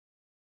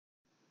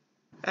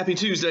Happy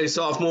Tuesday,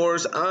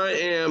 sophomores. I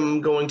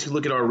am going to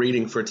look at our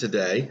reading for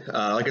today.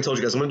 Like I told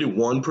you guys, I'm going to do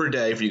one per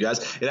day for you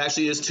guys. It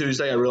actually is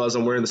Tuesday. I realize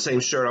I'm wearing the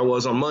same shirt I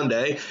was on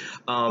Monday.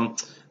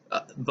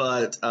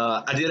 But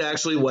I did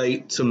actually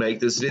wait to make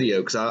this video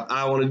because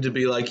I wanted to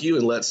be like you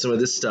and let some of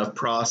this stuff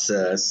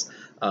process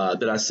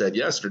that I said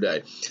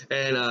yesterday.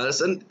 And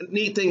it's a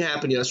neat thing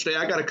happened yesterday.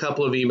 I got a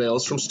couple of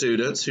emails from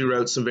students who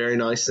wrote some very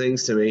nice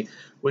things to me,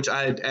 which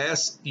I had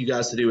asked you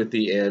guys to do at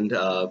the end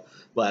of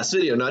last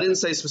video. Now, I didn't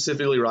say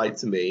specifically write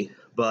to me,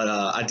 but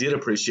I did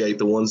appreciate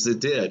the ones that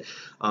did.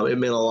 It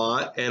meant a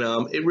lot,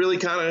 and it really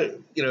kind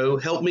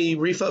of, helped me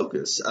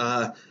refocus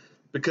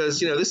because,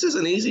 this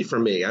isn't easy for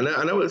me. I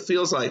know it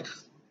feels like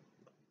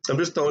I'm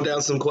just throwing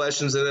down some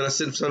questions and then I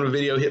sit in front of a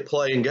video, hit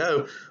play, and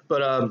go.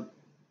 But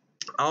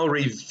I'll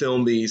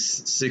refilm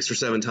these 6 or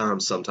 7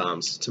 times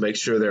sometimes to make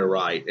sure they're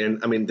right.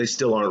 And I mean, they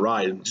still aren't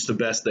right, just the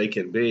best they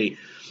can be.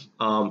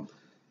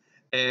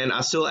 And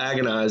I still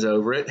agonize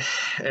over it,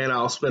 and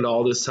I'll spend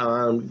all this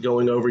time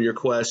going over your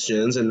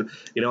questions, and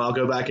I'll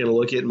go back and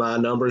look at my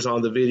numbers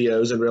on the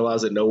videos and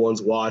realize that no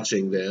one's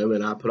watching them,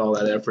 and I put all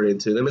that effort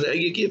into them, and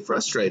you get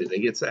frustrated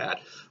and get sad.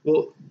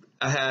 Well,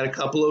 I had a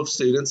couple of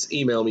students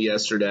email me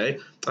yesterday.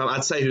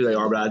 I'd say who they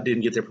are, but I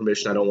didn't get their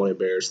permission. I don't want to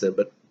embarrass them,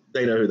 but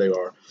they know who they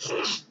are.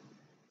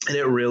 And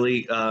it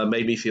really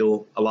made me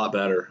feel a lot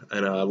better,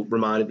 and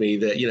reminded me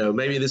that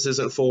maybe this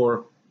isn't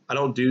for. I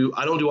don't do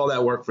all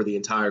that work for the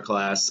entire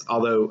class.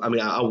 Although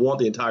I want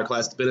the entire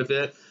class to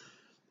benefit.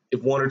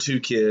 If 1 or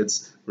 2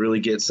 kids really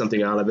get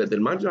something out of it,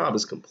 then my job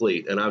is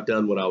complete, and I've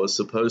done what I was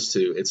supposed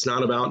to. It's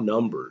not about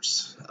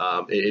numbers.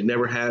 It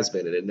never has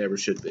been, and it never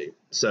should be.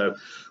 So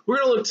we're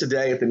going to look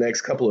today at the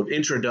next couple of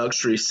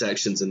introductory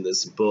sections in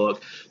this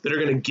book that are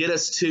going to get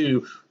us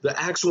to the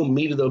actual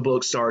meat of the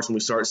book. Starts when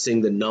we start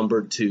seeing the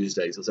numbered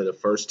Tuesdays. Let's say the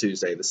first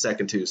Tuesday, the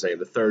second Tuesday, and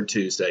the third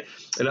Tuesday.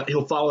 And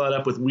he'll follow that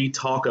up with we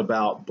talk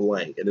about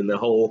blank, and then the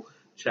whole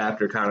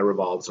chapter kind of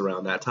revolves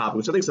around that topic,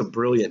 which I think is a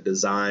brilliant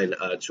design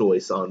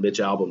choice on Mitch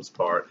Albom's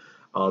part.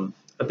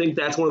 I think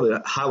that's one of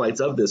the highlights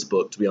of this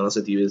book, to be honest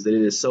with you, is that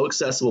it is so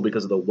accessible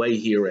because of the way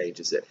he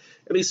arranges it.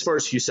 And these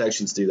first few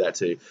sections do that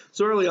too.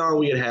 So early on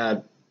we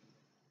had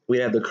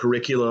the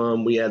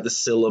curriculum, we had the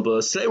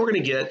syllabus. Today we're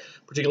going to get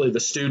particularly the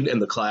student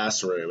and the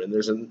classroom, and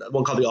there's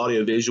one called the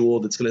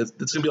Audiovisual that's going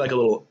to be like a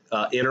little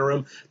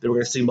interim that we're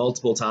going to see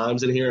multiple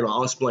times in here, and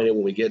I'll explain it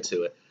when we get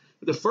to it.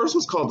 But the first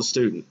one's called the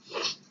student.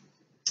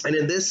 And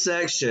in this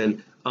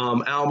section,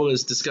 Albom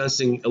is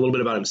discussing a little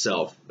bit about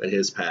himself and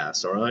his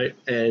past, all right?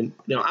 And,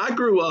 I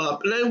grew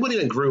up, and I wouldn't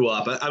even grew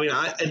up.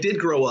 I did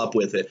grow up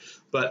with it,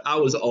 but I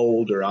was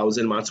older. I was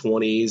in my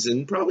 20s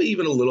and probably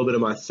even a little bit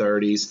of my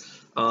 30s,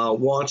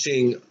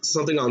 watching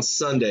something on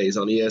Sundays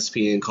on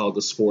ESPN called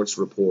The Sports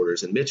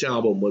Reporters. And Mitch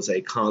Albom was a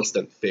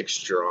constant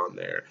fixture on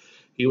there.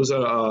 He was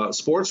a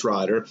sports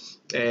writer,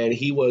 and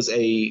he was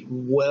a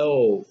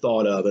well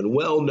thought of and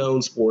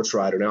well-known sports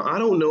writer. Now, I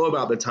don't know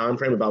about the time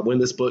frame about when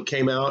this book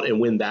came out and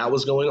when that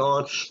was going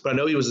on, but I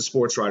know he was a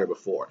sports writer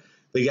before.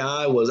 The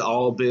guy was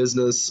all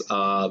business,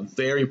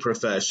 very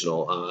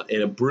professional,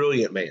 and a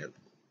brilliant man.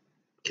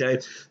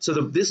 Okay, so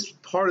this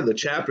part of the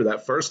chapter,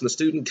 that first one, the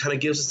student, kind of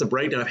gives us the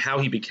breakdown of how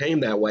he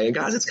became that way. And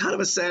guys, it's kind of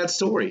a sad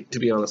story, to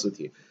be honest with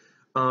you.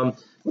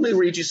 Let me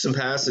read you some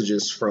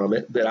passages from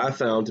it that I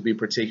found to be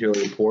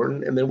particularly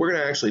important, and then we're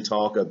going to actually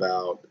talk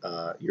about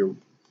the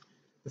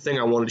thing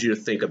I wanted you to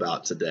think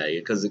about today,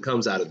 because it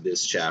comes out of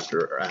this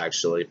chapter,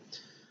 actually.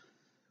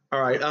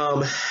 All right,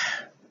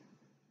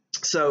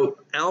 so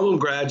Albom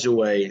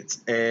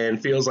graduates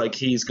and feels like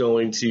he's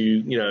going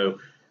to,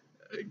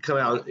 come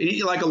out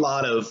like a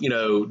lot of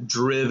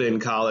driven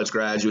college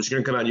graduates.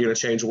 You're gonna come out, you're gonna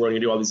change the world, you're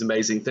gonna do all these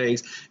amazing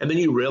things, and then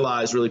you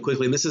realize really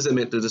quickly, and this isn't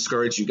meant to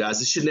discourage you guys,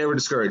 this should never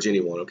discourage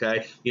anyone,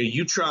 okay?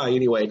 You try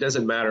anyway. It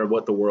doesn't matter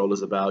what the world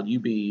is about. You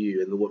be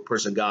you and what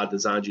person God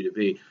designed you to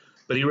be.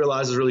 But he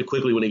realizes really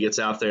quickly when he gets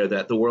out there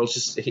that the world's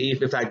just,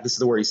 in fact, this is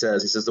the word he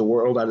says, the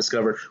world I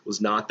discovered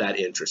was not that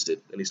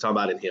interested, and he's talking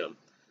about in him.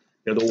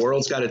 The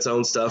world's got its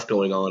own stuff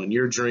going on, and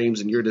your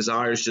dreams and your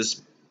desires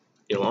just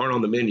aren't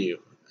on the menu.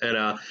 And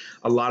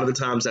a lot of the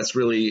times that's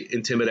really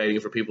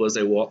intimidating for people as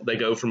they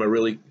go from a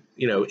really,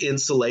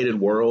 insulated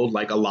world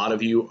like a lot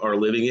of you are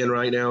living in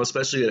right now,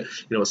 especially at,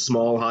 a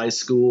small high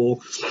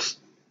school,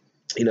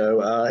 and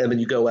then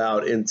you go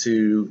out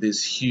into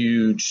this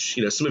huge,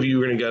 some of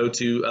you are going to go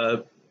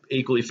to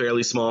equally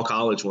fairly small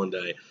college one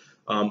day.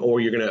 Or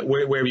you're going to,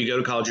 wherever you go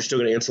to college, you're still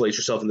going to insulate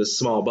yourself in this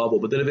small bubble.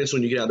 But then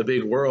eventually when you get out in the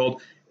big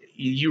world,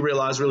 you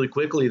realize really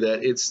quickly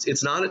that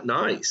it's not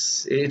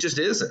nice. It just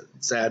isn't.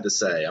 Sad to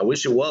say. I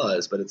wish it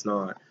was, but it's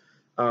not.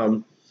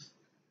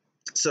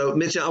 So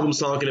Mitch Albom's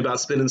talking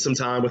about spending some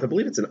time with, I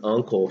believe it's an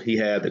uncle he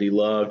had that he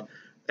loved,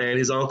 and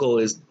his uncle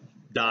is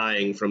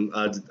dying from,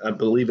 I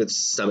believe it's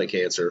stomach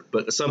cancer,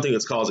 but something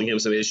that's causing him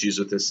some issues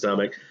with his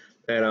stomach.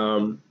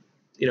 And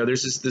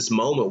there's this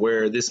moment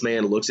where this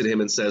man looks at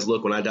him and says,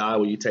 look, when I die,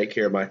 will you take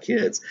care of my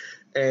kids?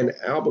 And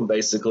Album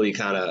basically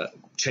kind of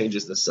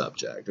changes the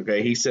subject.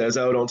 Okay. He says,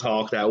 oh, don't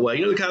talk that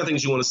way. The kind of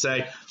things you want to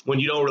say when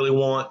you don't really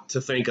want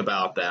to think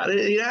about that. And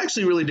it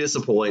actually really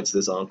disappoints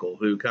this uncle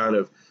who kind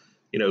of,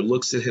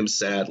 looks at him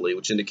sadly,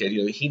 which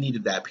indicates, he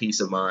needed that peace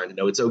of mind.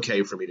 It's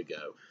okay for me to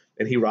go.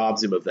 And he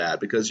robs him of that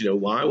because,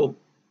 why? Well,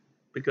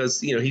 because,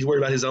 he's worried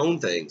about his own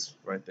things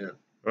right then.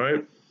 All right.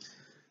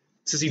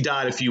 It says he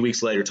died a few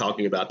weeks later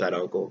talking about that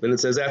uncle. Then it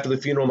says, after the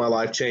funeral, my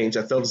life changed.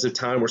 I felt as if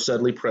time were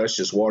suddenly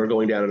precious, water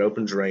going down an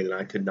open drain, and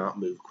I could not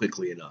move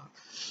quickly enough.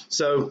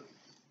 So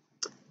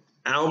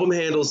Album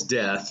handles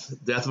death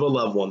of a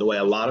loved one, the way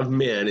a lot of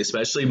men,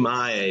 especially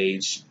my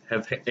age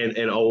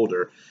and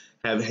older,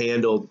 have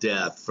handled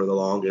death for the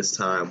longest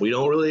time. We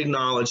don't really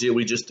acknowledge it.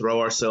 We just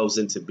throw ourselves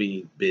into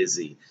being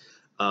busy.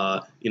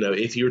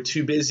 If you're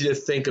too busy to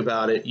think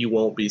about it, you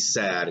won't be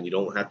sad and you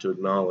don't have to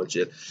acknowledge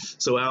it.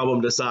 So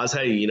Album decides,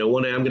 hey,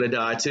 one day I'm going to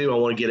die too. I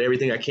want to get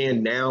everything I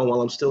can now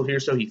while I'm still here.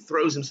 So he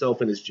throws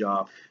himself in his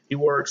job. He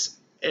works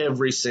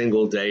every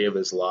single day of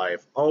his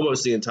life,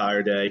 almost the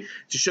entire day,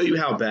 to show you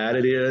how bad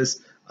it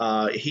is.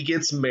 He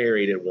gets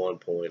married at one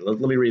point. Let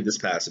me read this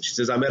passage. He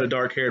says, I met a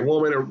dark-haired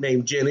woman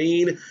named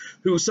Janine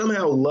who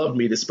somehow loved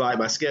me despite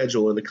my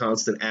schedule and the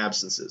constant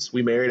absences.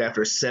 We married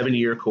after a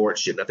 7-year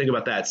courtship. Now think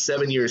about that.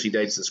 7 years he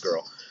dates this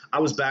girl.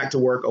 I was back to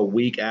work a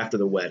week after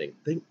the wedding.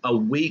 I think a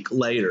week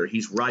later,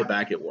 he's right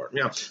back at work.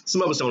 Now,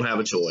 some of us don't have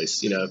a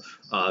choice.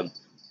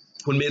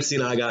 When Mitzi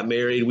and I got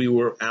married, we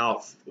were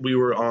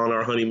on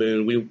our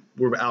honeymoon. We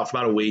were out for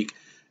about a week.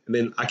 And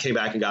then I came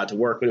back and got to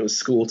work, but it was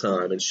school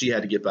time, and she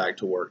had to get back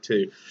to work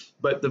too.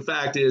 But the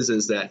fact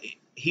is that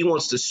he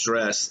wants to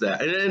stress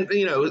that. And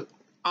then,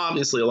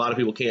 obviously a lot of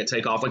people can't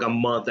take off like a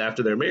month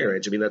after their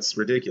marriage. I mean, that's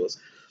ridiculous.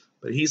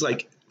 But he's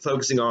like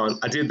focusing on,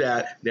 I did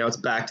that, now it's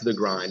back to the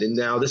grind. And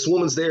now this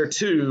woman's there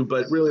too,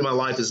 but really my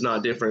life is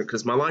not different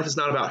because my life is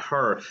not about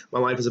her. My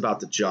life is about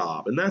the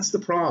job. And that's the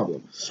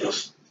problem.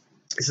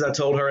 He says, I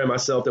told her and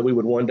myself that we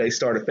would one day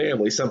start a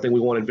family, something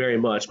we wanted very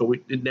much, but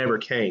it never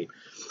came.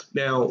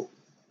 Now,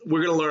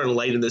 we're going to learn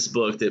late in this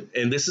book that,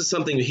 and this is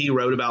something he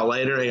wrote about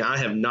later, and I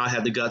have not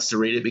had the guts to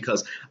read it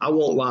because I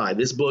won't lie.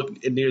 This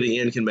book near the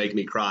end can make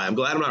me cry. I'm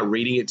glad I'm not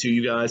reading it to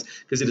you guys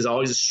because it is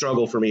always a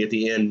struggle for me at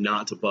the end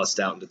not to bust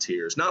out into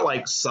tears. Not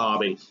like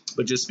sobbing,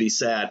 but just be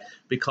sad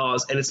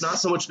because, and it's not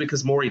so much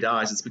because Morrie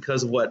dies, it's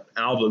because of what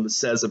Album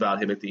says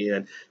about him at the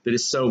end that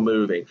is so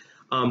moving.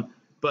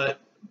 But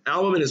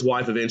Album and his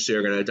wife eventually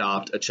are going to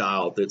adopt a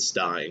child that's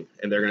dying,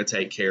 and they're going to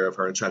take care of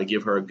her and try to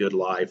give her a good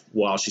life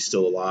while she's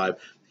still alive.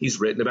 He's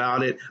written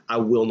about it. I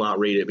will not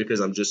read it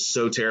because I'm just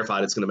so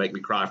terrified it's going to make me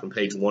cry from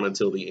page 1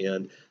 until the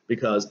end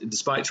because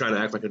despite trying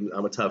to act like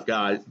I'm a tough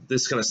guy,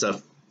 this kind of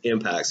stuff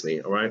impacts me,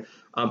 all right?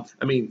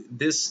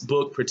 This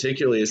book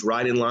particularly is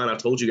right in line, I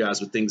told you guys,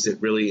 with things that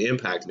really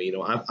impact me.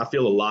 I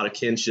feel a lot of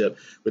kinship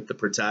with the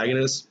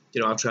protagonist.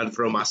 I've tried to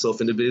throw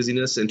myself into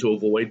busyness and to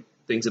avoid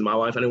things in my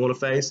life I didn't want to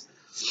face.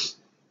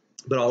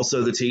 But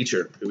also the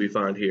teacher who we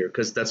find here,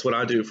 because that's what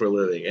I do for a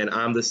living. And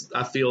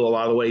I feel a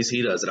lot of the ways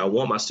he does. And I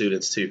want my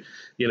students to,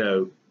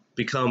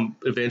 become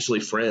eventually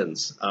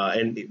friends.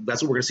 And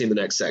that's what we're going to see in the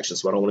next section.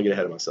 So I don't want to get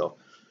ahead of myself.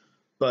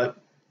 But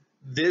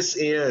this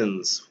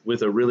ends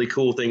with a really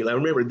cool thing. Now,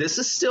 remember, this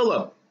is still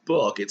a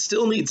book. It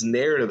still needs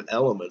narrative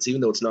elements,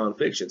 even though it's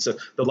nonfiction. So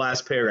the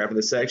last paragraph in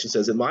this section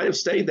says, it might have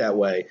stayed that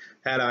way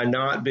had I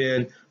not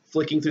been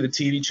flicking through the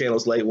TV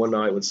channels late one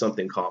night when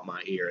something caught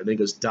my ear. And then it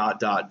goes ...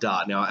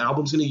 Now,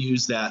 Album's going to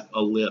use that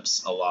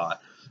ellipse a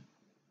lot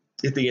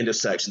at the end of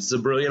sections. It's a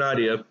brilliant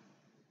idea.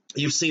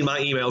 You've seen my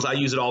emails. I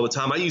use it all the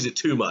time. I use it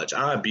too much.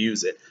 I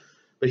abuse it.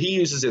 But he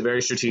uses it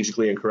very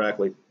strategically and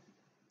correctly.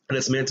 And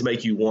it's meant to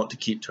make you want to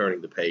keep turning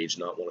the page,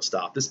 not want to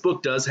stop. This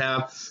book does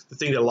have the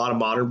thing that a lot of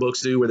modern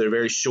books do, where they're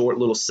very short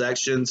little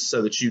sections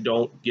so that you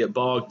don't get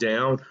bogged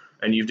down.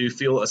 And you do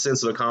feel a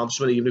sense of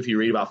accomplishment, even if you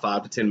read about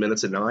 5 to 10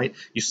 minutes a night.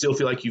 You still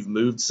feel like you've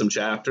moved some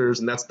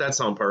chapters, and that's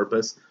on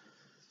purpose.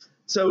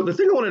 So the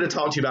thing I wanted to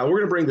talk to you about, we're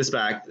going to bring this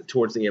back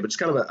towards the end, but just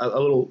kind of a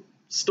little,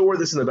 store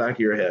this in the back of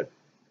your head.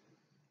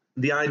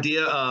 The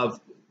idea of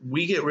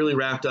we get really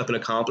wrapped up in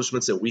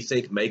accomplishments that we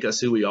think make us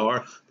who we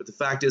are, but the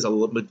fact is a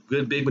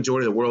big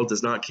majority of the world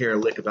does not care a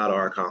lick about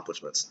our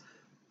accomplishments.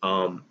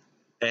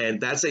 And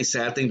that's a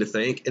sad thing to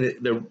think. And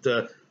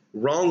the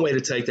wrong way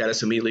to take that is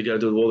to immediately go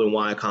to, well, then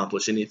why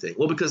accomplish anything?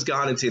 Well, because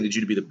God intended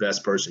you to be the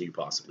best person you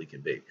possibly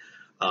can be.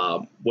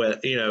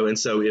 And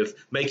so if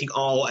making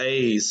all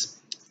A's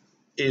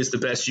is the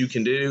best you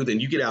can do, then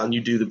you get out and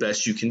you do the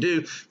best you can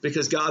do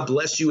because God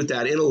blessed you with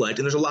that intellect.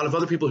 And there's a lot of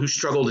other people who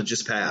struggle to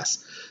just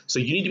pass. So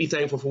you need to be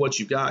thankful for what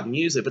you've got and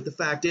use it. But the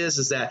fact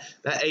is that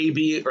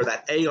A/B or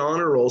that A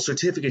honor roll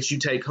certificate you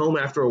take home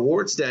after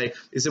awards day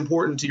is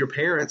important to your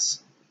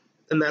parents.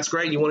 And that's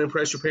great. You want to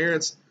impress your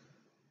parents.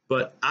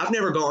 But I've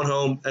never gone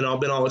home and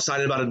I've been all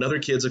excited about another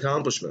kid's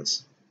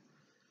accomplishments.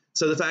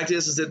 So the fact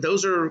is that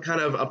those are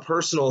kind of a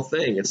personal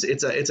thing. It's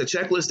a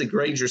checklist to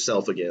grade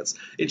yourself against.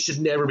 It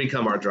should never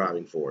become our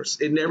driving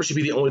force. It never should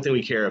be the only thing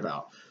we care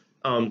about.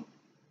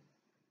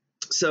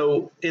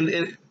 So,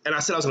 and I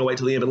said I was going to wait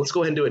till the end, but let's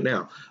go ahead and do it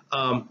now.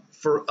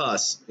 For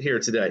us here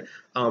today,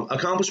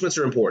 accomplishments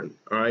are important.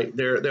 All right,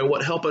 they're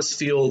what help us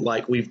feel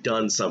like we've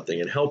done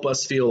something and help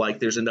us feel like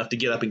there's enough to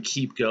get up and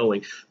keep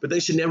going. But they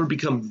should never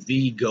become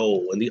the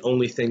goal and the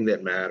only thing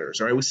that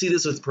matters. All right, we see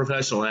this with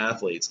professional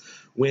athletes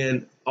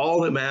when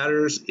all that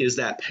matters is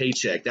that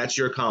paycheck. That's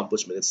your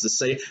accomplishment. It's to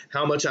say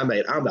how much I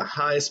made. I'm the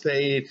highest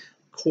paid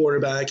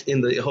quarterback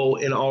in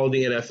all of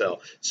the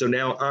NFL. So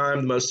now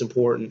I'm the most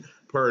important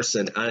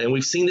person. And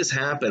we've seen this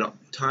happen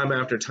time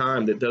after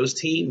time, that those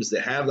teams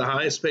that have the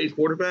highest paid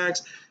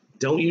quarterbacks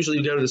don't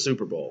usually go to the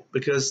Super Bowl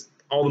because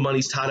all the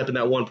money's tied up in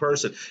that one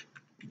person.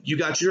 You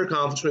got your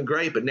accomplishment,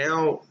 great, but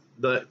now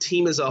the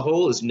team as a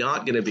whole is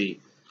not going to be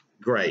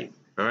great.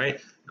 All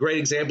right. Great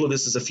example of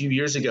this is a few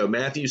years ago.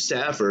 Matthew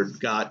Stafford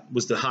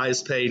was the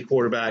highest paid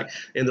quarterback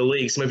in the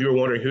league. Some of you are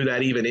wondering who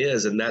that even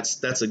is, and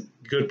that's a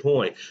good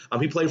point.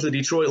 He played for the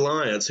Detroit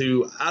Lions,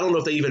 who I don't know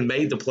if they even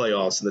made the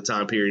playoffs in the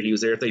time period he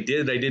was there. If they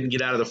did, they didn't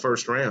get out of the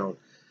first round.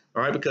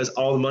 All right, because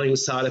all the money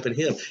was tied up in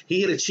him.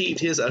 He had achieved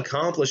his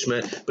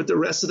accomplishment, but the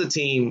rest of the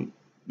team,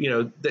 they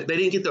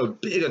didn't get the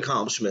big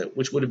accomplishment,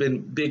 which would have been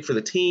big for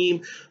the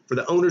team, for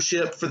the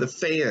ownership, for the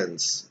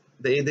fans.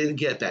 They didn't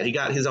get that. He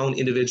got his own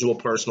individual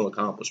personal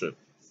accomplishment.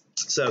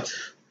 So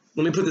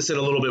let me put this in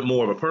a little bit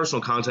more of a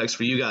personal context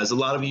for you guys. A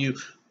lot of you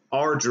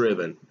are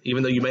driven,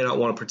 even though you may not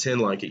want to pretend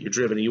like it. You're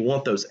driven and you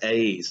want those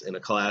A's in a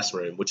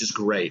classroom, which is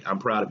great. I'm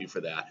proud of you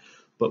for that.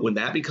 But when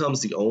that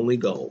becomes the only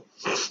goal,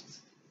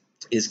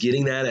 is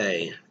getting that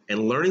A,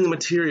 and learning the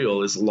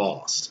material is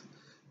lost,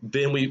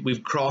 then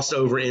we've crossed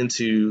over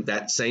into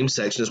that same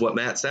section as what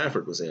Matt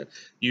Stafford was in.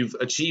 You've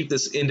achieved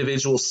this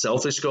individual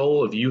selfish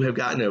goal of you have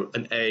gotten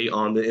an A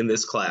in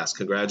this class.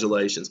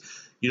 Congratulations.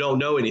 You don't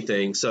know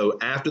anything. So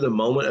after the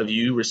moment of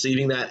you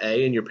receiving that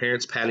A and your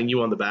parents patting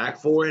you on the back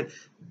for it,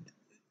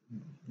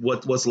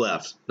 what's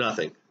left?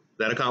 Nothing.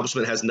 That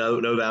accomplishment has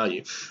no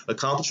value.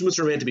 Accomplishments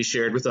are meant to be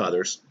shared with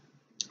others.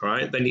 All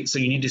right. So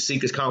you need to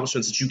seek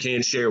accomplishments that you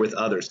can share with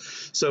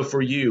others. So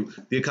for you,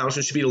 the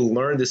accomplishment should be to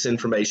learn this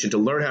information, to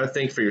learn how to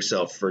think for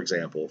yourself, for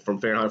example, from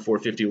Fahrenheit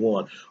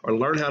 451, or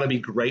learn how to be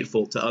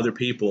grateful to other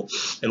people,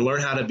 and learn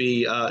how to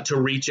be to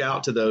reach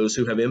out to those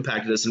who have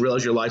impacted us, and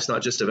realize your life's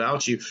not just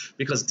about you,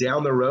 because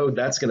down the road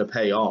that's going to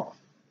pay off.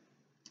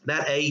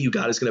 That A you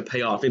got is going to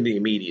pay off in the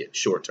immediate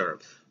short term.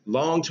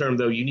 Long term,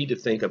 though, you need to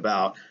think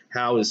about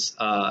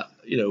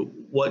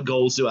what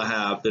goals do I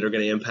have that are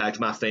going to impact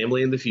my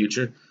family in the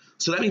future.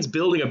 So that means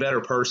building a better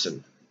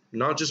person,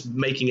 not just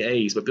making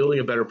A's, but building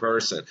a better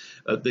person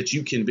that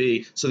you can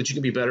be, so that you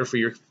can be better for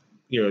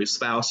your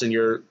spouse and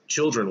your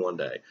children one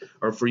day,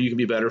 or for you can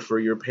be better for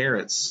your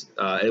parents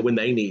when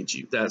they need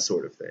you, that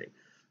sort of thing.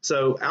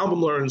 So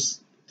Album learns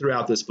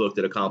throughout this book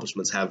that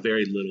accomplishments have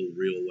very little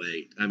real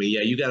weight. I mean,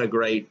 yeah, you got a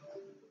great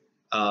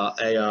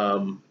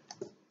a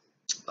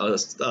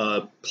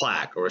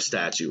plaque or a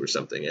statue or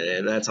something,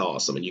 and that's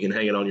awesome, and you can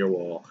hang it on your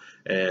wall,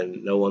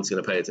 and no one's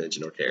going to pay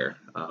attention or care.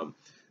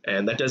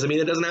 And that doesn't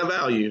mean it doesn't have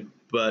value,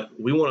 but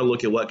we want to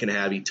look at what can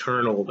have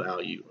eternal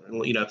value.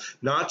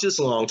 Not just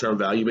long-term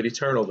value, but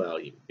eternal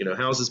value.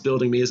 How is this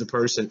building me as a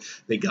person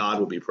that God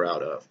will be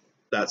proud of?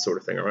 That sort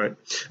of thing, all right?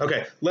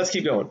 Okay, let's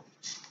keep going.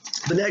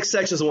 The next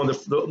section is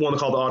the one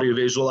called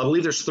Audiovisual. I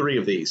believe there's 3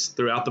 of these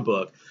throughout the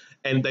book,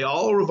 and they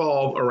all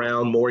revolve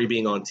around Morrie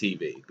being on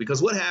TV.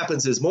 Because what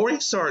happens is Morrie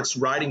starts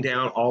writing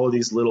down all of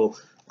these little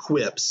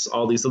quips,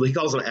 he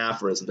calls them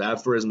aphorisms.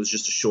 Aphorism is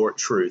just a short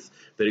truth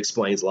that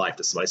explains life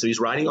to somebody. So he's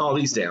writing all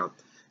these down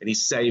and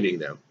he's saving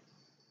them.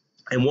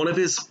 And one of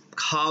his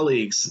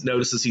colleagues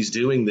notices he's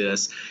doing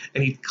this,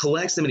 and he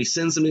collects them and he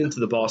sends them into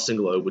the Boston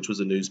Globe, which was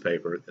a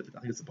newspaper. I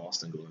think it's the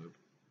Boston Globe.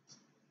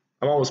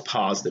 I'm almost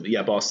positive.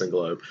 Yeah, Boston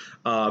Globe.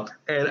 And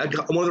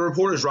one of the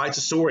reporters writes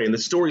a story, and the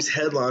story's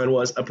headline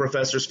was "A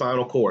Professor's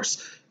Final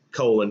Course,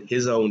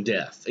 his own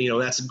death."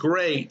 That's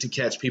great to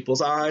catch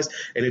people's eyes,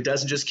 and it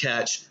doesn't just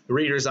catch the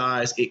reader's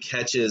eyes, it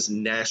catches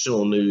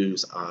national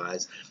news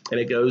eyes, and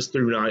it goes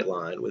through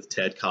Nightline with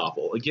Ted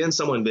Koppel. Again,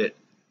 someone that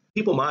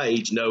people my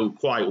age know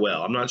quite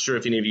well. I'm not sure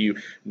if any of you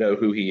know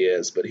who he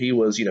is, but he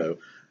was,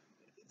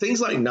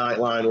 things like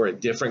Nightline were a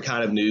different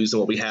kind of news than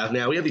what we have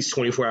now. We have these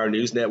 24-hour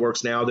news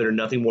networks now that are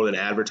nothing more than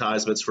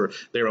advertisements for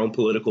their own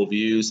political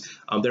views.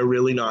 They're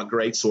really not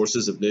great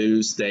sources of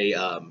news.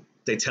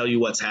 They tell you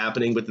what's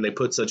happening, but then they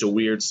put such a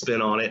weird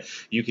spin on it.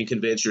 You can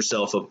convince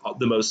yourself of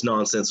the most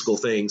nonsensical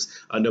things,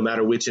 no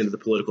matter which end of the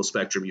political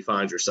spectrum you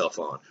find yourself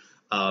on.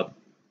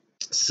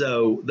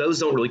 So those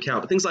don't really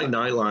count. But things like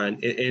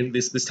Nightline, in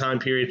this time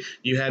period,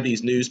 you have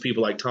these news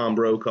people like Tom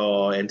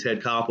Brokaw and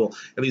Ted Koppel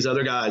and these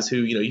other guys who,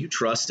 you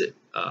trusted.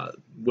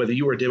 Whether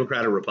you were a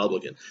Democrat or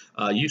Republican,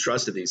 you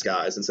trusted these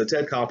guys. And so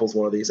Ted Koppel's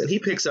one of these. And he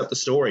picks up the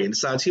story and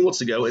decides he wants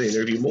to go and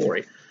interview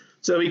Morrie.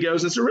 So he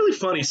goes, it's a really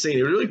funny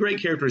scene, a really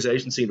great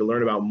characterization scene to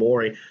learn about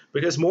Morrie,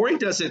 because Morrie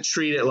doesn't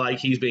treat it like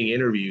he's being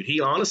interviewed. He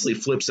honestly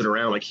flips it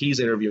around like he's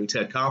interviewing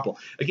Ted Koppel.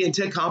 Again,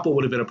 Ted Koppel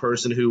would have been a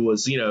person who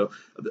was,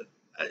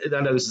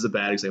 I know this is a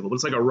bad example, but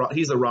it's like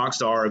he's the rock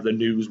star of the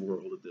news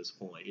world at this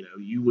point.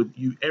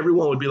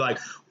 Everyone would be like,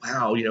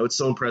 wow, it's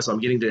so impressive. I'm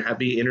getting to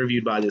be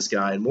interviewed by this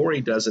guy. And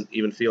Morrie doesn't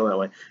even feel that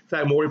way. In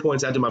fact, Morrie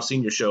points out to him, I've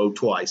seen your show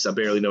twice. I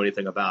barely know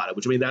anything about it,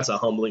 which, I mean, that's a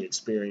humbling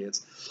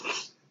experience.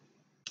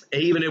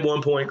 He even at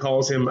one point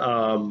calls him,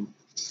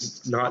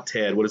 not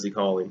Ted. What does he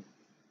call him?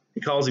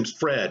 He calls him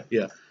Fred.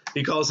 Yeah.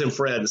 He calls him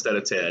Fred instead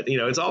of Ted.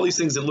 It's all these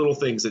things, little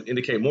things that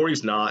indicate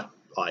Morrie's not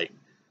like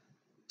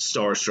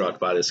starstruck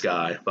by this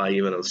guy by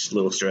even a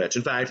little stretch.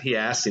 In fact, he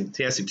asked him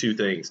two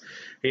things.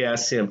 He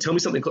asked him, tell me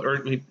something,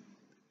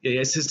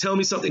 he says, tell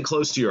me something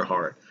close to your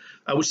heart,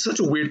 which is such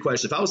a weird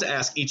question. If I was to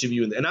ask each of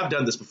you, and I've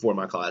done this before in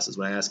my classes,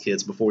 when I ask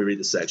kids before we read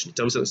the section,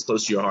 tell me something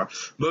close to your heart,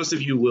 most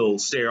of you will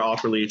stare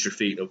awkwardly at your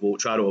feet and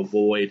try to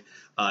avoid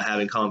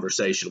having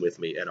conversation with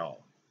me at all.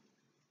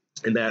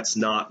 And that's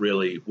not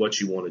really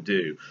what you want to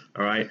do.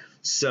 All right.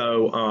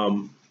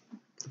 So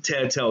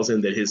Ted tells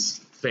him that his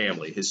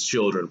family, his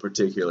children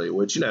particularly,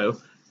 which,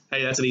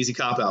 hey, that's an easy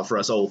cop-out for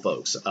us old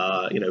folks.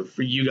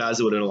 For you guys,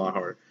 it would have been a lot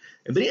harder.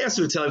 And then he asked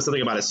him to tell him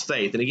something about his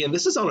faith. And again,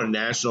 this is on a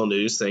national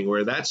news thing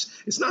where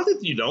it's not that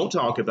you don't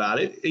talk about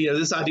it.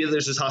 This idea that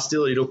there's this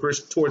hostility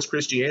towards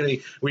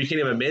Christianity where you can't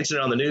even mention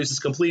it on the news is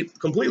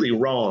completely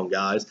wrong,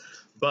 guys.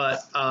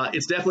 But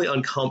it's definitely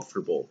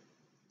uncomfortable.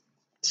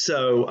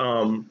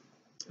 So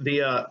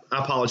I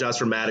apologize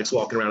for Maddox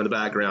walking around in the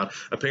background.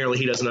 Apparently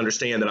he doesn't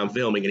understand that I'm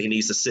filming and he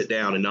needs to sit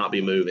down and not be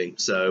moving.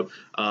 So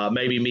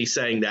maybe me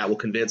saying that will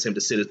convince him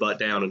to sit his butt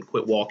down and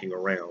quit walking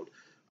around.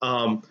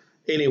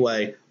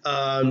 Anyway,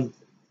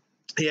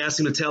 he asked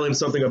him to tell him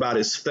something about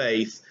his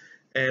faith,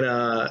 and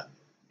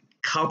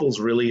Koppel's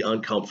really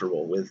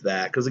uncomfortable with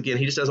that because, again,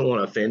 he just doesn't want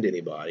to offend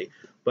anybody.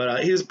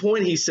 But his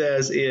point, he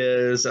says,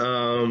 is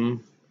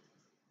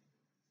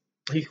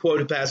he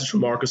quoted a passage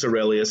from Marcus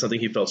Aurelius, something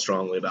he felt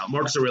strongly about.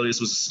 Marcus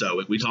Aurelius was a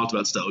Stoic. We talked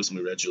about Stoics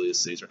when we read Julius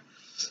Caesar.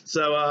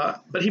 So,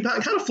 but he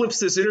kind of flips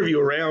this interview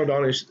around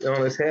on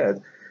his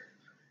head.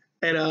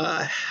 And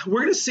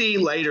we're going to see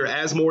later,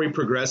 as Morrie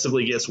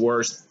progressively gets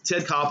worse,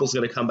 Ted Koppel's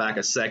going to come back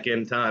a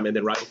second time, and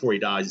then right before he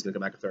dies, he's going to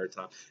come back a third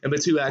time. And the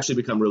two actually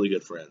become really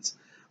good friends.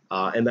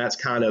 And that's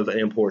kind of an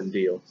important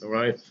deal, all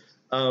right?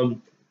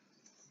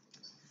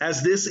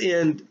 As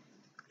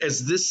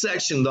this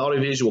section, the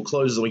audiovisual,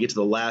 closes and we get to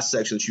the last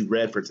section that you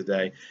read for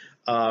today,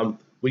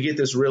 we get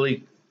this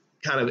really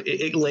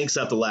it links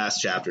up the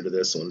last chapter to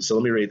this one. So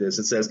let me read this.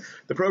 It says,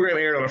 the program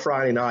aired on a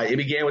Friday night. It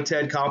began with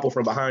Ted Koppel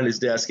from behind his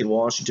desk in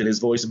Washington, his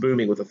voice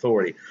booming with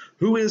authority.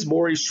 Who is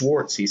Morrie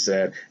Schwartz, he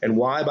said, and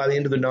why by the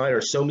end of the night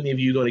are so many of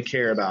you going to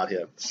care about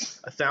him?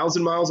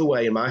 1,000 miles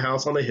away in my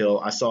house on the hill,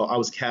 I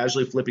was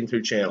casually flipping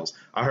through channels.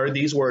 I heard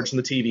these words from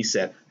the TV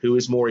set, who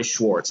is Morrie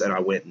Schwartz? And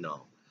I went,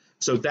 no.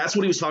 So that's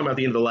what he was talking about at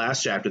the end of the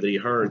last chapter that he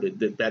heard,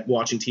 that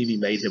watching TV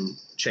made him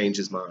change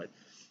his mind.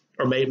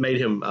 Or made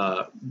him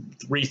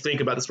rethink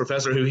about this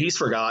professor who he's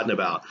forgotten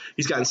about.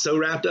 He's gotten so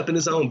wrapped up in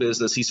his own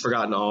business, he's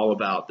forgotten all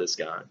about this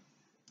guy.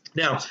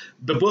 Now,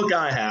 the book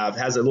I have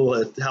has a little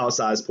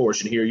italicized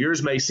portion here.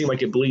 Yours may seem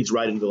like it bleeds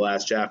right into the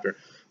last chapter,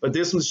 but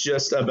this one's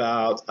just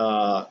about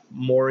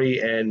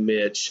Morrie and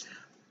Mitch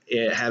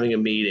having a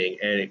meeting,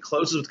 and it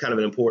closes with kind of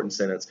an important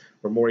sentence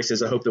where Morrie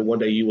says, I hope that one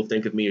day you will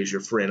think of me as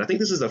your friend. I think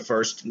this is the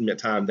first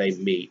time they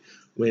meet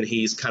when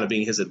he's kind of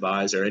being his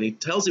advisor, and he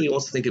tells him he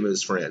wants to think of him as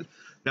his friend.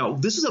 Now,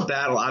 this is a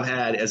battle I've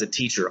had as a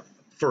teacher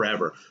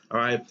forever, all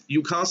right?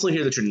 You constantly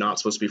hear that you're not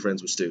supposed to be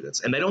friends with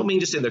students, and they don't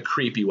mean just in the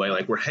creepy way,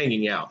 like we're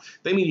hanging out.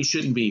 They mean you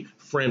shouldn't be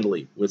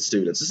friendly with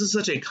students. This is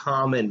such a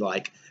common,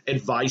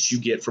 advice you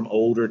get from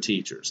older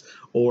teachers,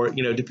 or,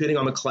 depending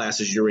on the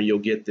classes you're in, you'll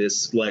get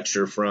this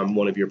lecture from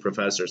one of your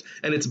professors,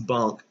 and it's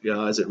bunk,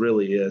 guys, it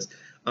really is.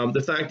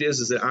 The fact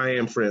is that I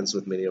am friends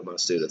with many of my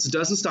students. It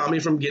doesn't stop me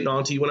from getting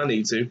on to you when I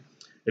need to.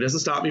 It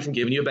doesn't stop me from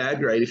giving you a bad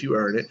grade if you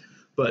earn it.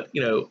 But,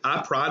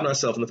 I pride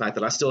myself in the fact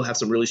that I still have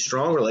some really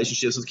strong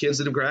relationships with kids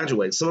that have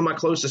graduated. Some of my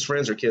closest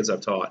friends are kids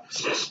I've taught.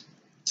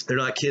 They're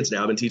not kids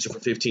now. I've been teaching for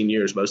 15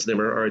 years. Most of them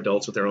are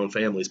adults with their own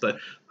families. But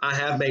I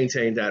have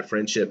maintained that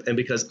friendship, and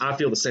because I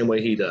feel the same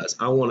way he does.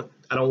 I don't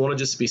want to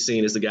just be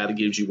seen as the guy that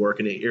gives you work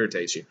and it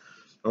irritates you.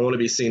 I want to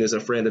be seen as a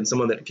friend and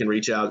someone that can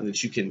reach out and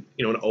that you can,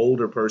 an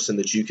older person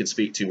that you can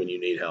speak to when you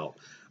need help.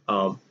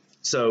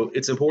 So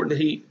it's important that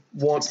he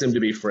wants them to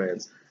be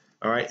friends.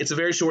 All right. It's a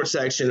very short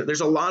section.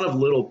 There's a lot of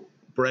little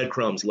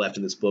breadcrumbs left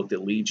in this book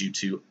that lead you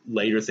to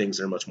later things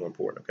that are much more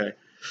important. Okay.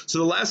 So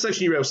the last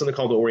section you read was something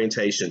called the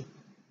orientation.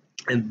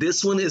 And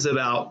this one is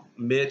about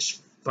Mitch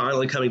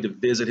finally coming to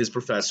visit his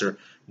professor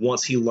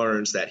once he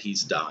learns that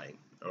he's dying.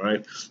 All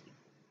right.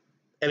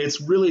 And it's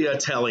really a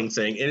telling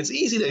thing. And it's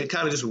easy to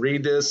kind of just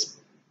read this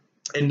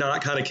and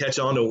not kind of catch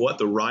on to what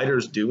the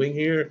writer's doing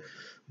here.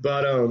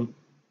 But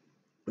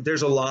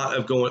there's a lot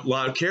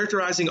of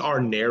characterizing our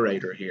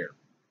narrator here,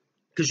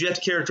 because you have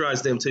to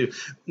characterize them too.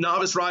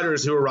 Novice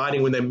writers who are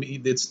writing when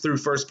it's through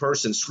first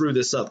person screw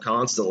this up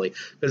constantly,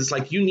 because it's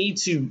like you need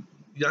to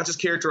not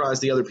just characterize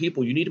the other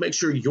people, you need to make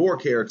sure you're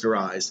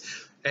characterized,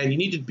 and you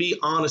need to be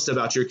honest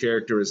about your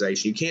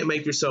characterization. You can't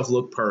make yourself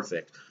look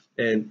perfect.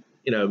 And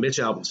Mitch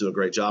Albom's doing a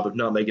great job of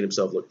not making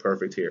himself look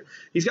perfect here.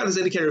 He's got this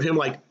indicator of him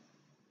like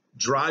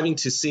driving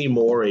to see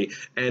Morrie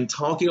and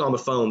talking on the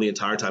phone the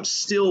entire time,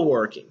 still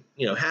working,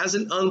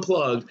 hasn't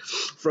unplugged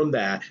from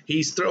that.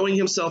 He's throwing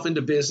himself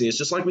into business,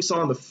 just like we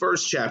saw in the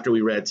first chapter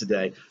we read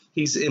today.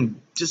 He's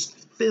just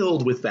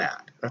filled with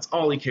that. That's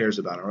all he cares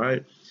about, all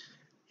right?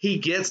 He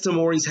gets to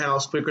Morrie's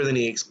house quicker than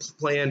he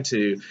planned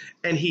to,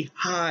 and he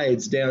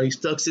hides down. He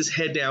ducks his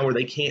head down where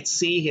they can't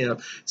see him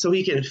so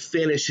he can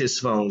finish his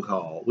phone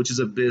call, which is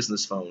a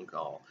business phone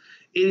call.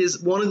 It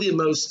is one of the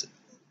most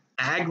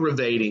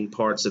aggravating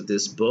parts of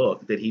this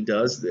book that he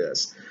does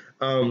this.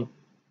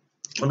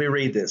 Let me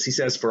read this. He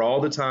says, "For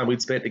all the time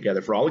we'd spent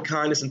together, for all the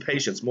kindness and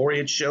patience Morrie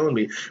had shown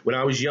me when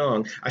I was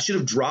young, I should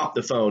have dropped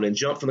the phone and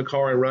jumped from the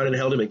car and run and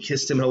held him and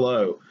kissed him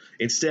hello.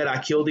 Instead,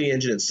 I killed the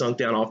engine and sunk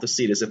down off the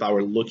seat as if I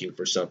were looking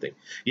for something.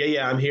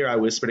 Yeah, I'm here," I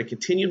whispered, and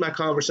continued my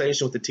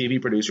conversation with the TV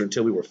producer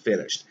until we were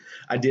finished.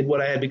 I did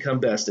what I had become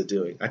best at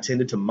doing. I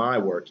tended to my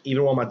work,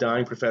 even while my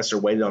dying professor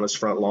waited on his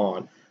front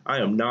lawn. I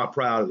am not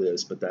proud of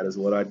this, but that is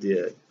what I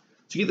did.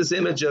 So you get this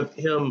image of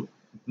him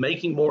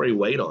making Morrie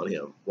wait on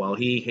him while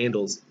he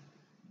handles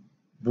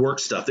work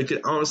stuff that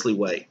could honestly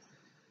wait.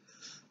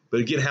 But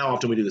again, how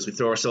often we do this? We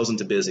throw ourselves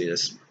into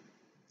busyness.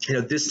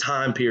 This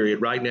time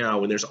period right now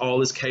when there's all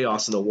this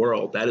chaos in the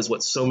world, that is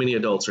what so many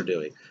adults are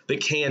doing. They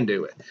can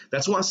do it.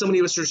 That's why so many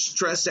of us are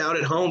stressed out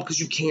at home, because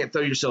you can't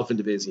throw yourself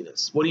into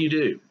busyness. What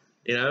do?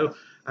 You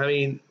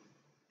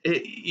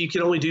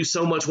can only do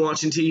so much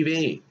watching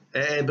TV.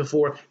 And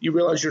before you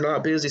realize you're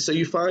not busy, so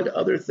you find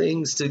other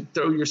things to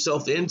throw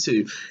yourself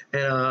into.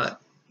 And,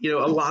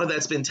 a lot of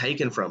that's been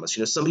taken from us.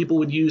 Some people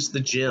would use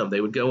the gym.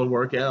 They would go and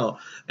work out,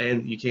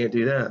 and you can't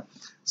do that.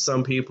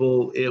 Some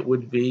people, it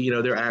would be,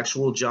 their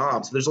actual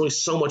jobs. There's only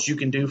so much you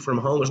can do from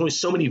home. There's only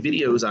so many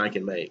videos I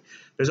can make.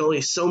 There's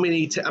only so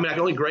many, I can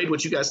only grade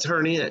what you guys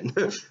turn in.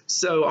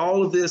 So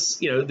all of this,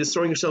 this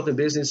throwing yourself in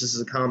business is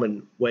a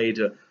common way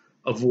to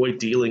avoid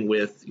dealing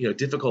with,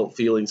 difficult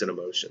feelings and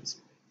emotions.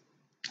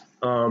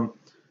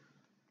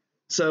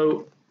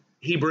 So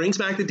he brings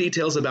back the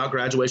details about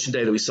graduation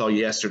day that we saw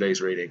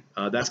yesterday's reading.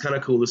 That's kind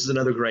of cool. This is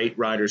another great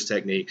writer's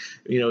technique.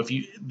 If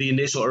the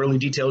initial early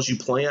details you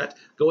plant,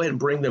 go ahead and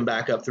bring them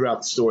back up throughout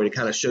the story to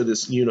kind of show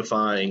this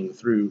unifying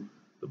through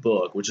the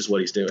book, which is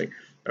what he's doing.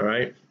 All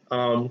right.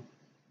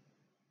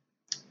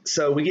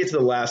 So we get to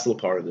the last little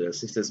part of this.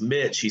 He says,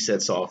 "Mitch," he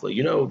said softly,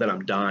 "you know that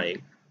I'm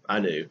dying." I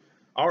knew.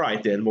 "All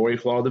right, then." Morrie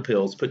swallowed the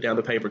pills, put down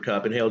the paper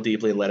cup, inhaled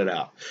deeply, and let it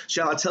out.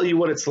 "Shall I tell you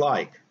what it's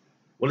like?"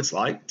 "What it's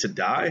like? To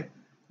die?"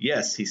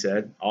 "Yes," he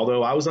said.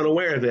 "Although I was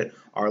unaware of it,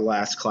 our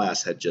last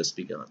class had just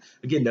begun."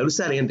 Again, notice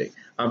that ending.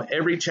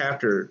 Every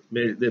chapter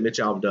that Mitch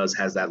Albom does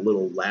has that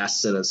little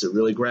last sentence that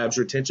really grabs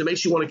your attention,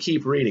 makes you want to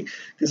keep reading.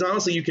 Because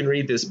honestly, you can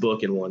read this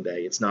book in one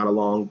day. It's not a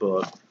long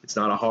book. It's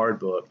not a hard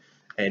book.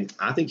 And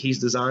I think he's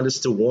designed us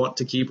to want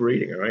to keep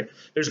reading, all right?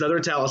 There's another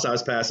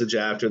italicized passage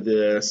after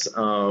this.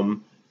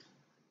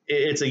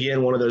 It's,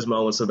 again, one of those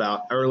moments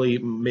about early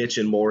Mitch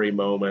and Morrie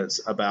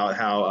moments about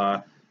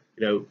how,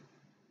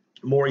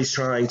 Morrie's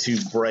trying to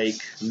break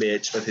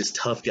Mitch of his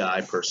tough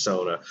guy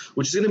persona,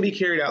 which is going to be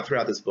carried out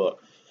throughout this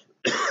book.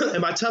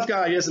 And by tough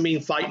guy, he doesn't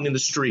mean fighting in the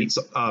streets,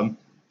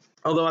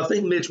 although I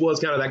think Mitch was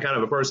kind of that kind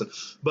of a person.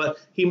 But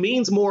he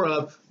means more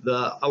of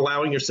the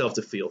allowing yourself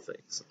to feel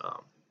things.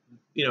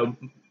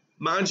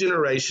 My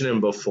generation and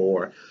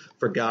before,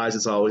 for guys,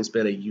 it's always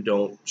been you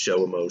don't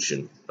show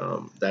emotion.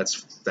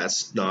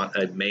 That's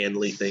not a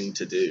manly thing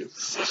to do.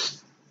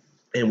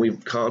 And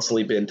we've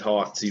constantly been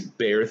taught to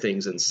bear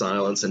things in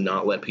silence and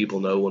not let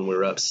people know when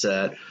we're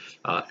upset.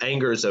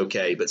 Anger is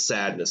okay, but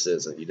sadness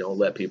isn't. You don't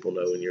let people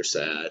know when you're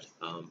sad.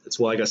 It's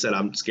why, like I said,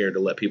 I'm scared to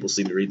let people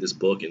see me read this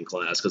book in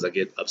class because I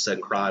get upset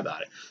and cry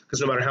about it.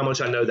 Because no matter how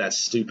much I know that's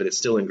stupid, it's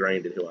still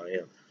ingrained in who I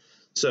am.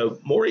 So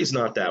Morrie's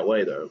not that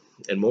way, though.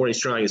 And Morrie's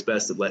trying his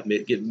best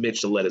to get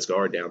Mitch to let his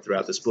guard down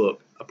throughout this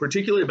book,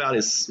 particularly about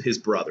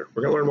his brother.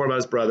 We're going to learn more about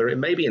his brother,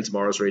 and maybe in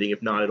tomorrow's reading.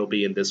 If not, it'll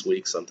be in this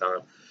week sometime.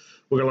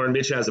 We're going to learn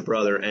Mitch has a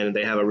brother, and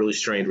they have a really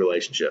strained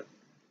relationship.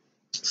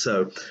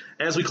 So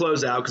as we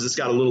close out, because it's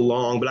got a little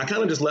long, but I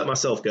kind of just let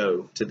myself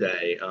go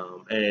today.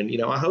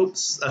 I hope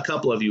a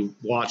couple of you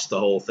watched the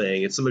whole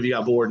thing. If some of you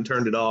got bored and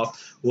turned it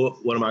off, well,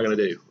 what am I going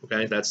to do?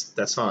 Okay,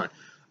 that's fine.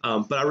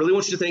 But I really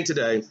want you to think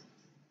today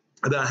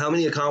about how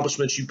many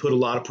accomplishments you put a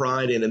lot of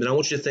pride in, and then I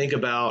want you to think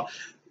about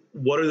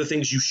what are the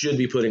things you should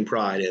be putting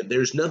pride in.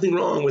 There's nothing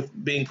wrong with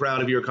being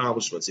proud of your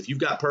accomplishments. If you've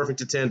got perfect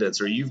attendance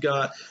or you've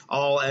got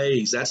all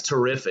A's, that's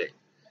terrific.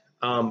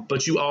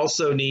 But you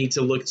also need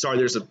to look. Sorry,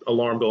 there's an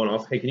alarm going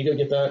off. Hey, can you go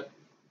get that?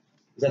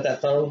 Is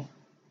that phone?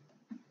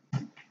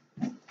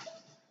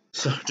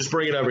 So just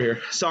bring it over here.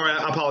 Sorry,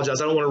 I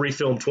apologize. I don't want to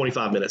refilm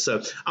 25 minutes.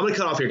 So I'm going to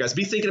cut off here, guys.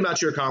 Be thinking about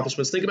your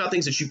accomplishments. Think about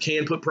things that you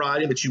can put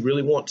pride in, that you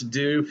really want to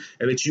do,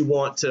 and that you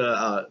want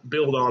to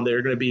build on.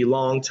 They're going to be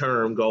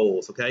long-term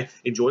goals, okay?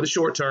 Enjoy the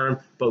short term,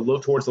 but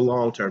look towards the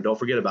long term. Don't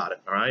forget about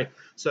it, all right?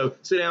 So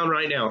sit down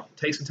right now.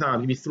 Take some time.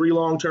 Give me 3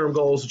 long-term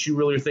goals that you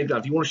really are thinking of.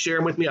 If you want to share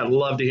them with me, I'd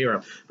love to hear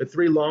them. But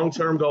 3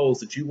 long-term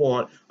goals that you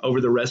want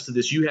over the rest of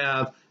this. You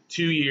have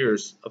 2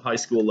 years of high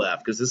school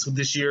left, because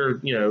this year,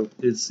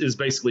 is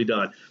basically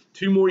done.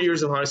 2 more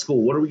years of high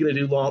school. What are we going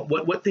to do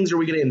what things are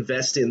we going to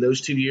invest in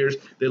those 2 years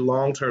that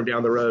long term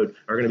down the road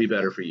are going to be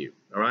better for you?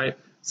 All right.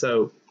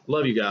 So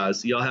love you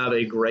guys. Y'all have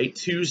a great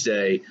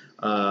Tuesday,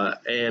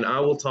 and I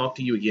will talk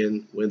to you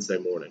again Wednesday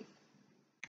morning.